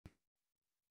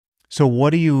So what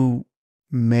do you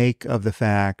make of the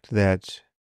fact that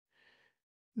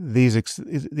these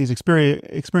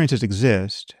experiences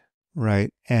exist,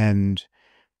 right? And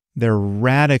they're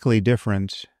radically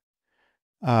different,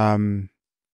 um,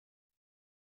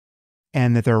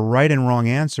 and that there are right and wrong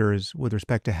answers with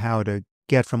respect to how to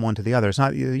get from one to the other. It's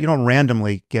not, you don't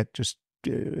randomly get just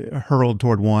hurled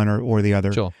toward one or the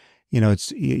other. Sure.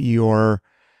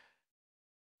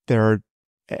 There are,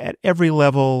 at every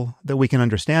level that we can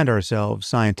understand ourselves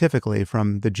scientifically,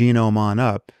 from the genome on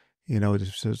up,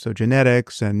 so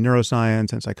genetics and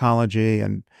neuroscience and psychology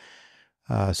and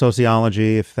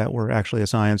sociology, if that were actually a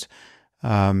science,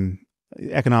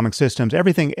 economic systems,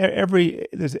 everything,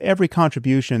 there's every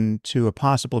contribution to a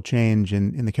possible change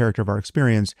in the character of our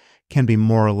experience can be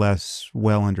more or less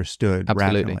well understood.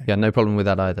 Absolutely. Rationally. Yeah, no problem with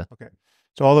that either. Okay.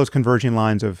 So all those converging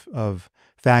lines of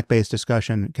fact-based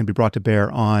discussion can be brought to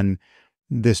bear on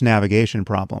this navigation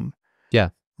problem. Yeah.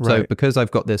 Right. So because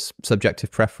I've got this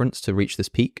subjective preference to reach this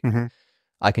peak, Mm-hmm.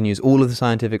 I can use all of the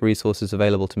scientific resources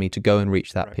available to me to go and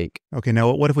reach that peak. Okay.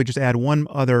 Now, what if we just add one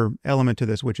other element to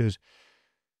this, which is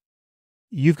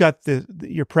you've got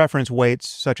your preference weights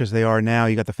such as they are now.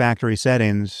 You got the factory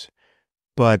settings,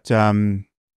 but you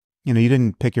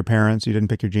didn't pick your parents, you didn't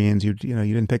pick your genes, you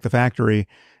didn't pick the factory,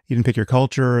 you didn't pick your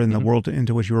culture and the world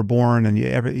into which you were born, and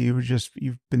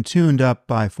you've been tuned up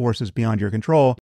by forces beyond your control.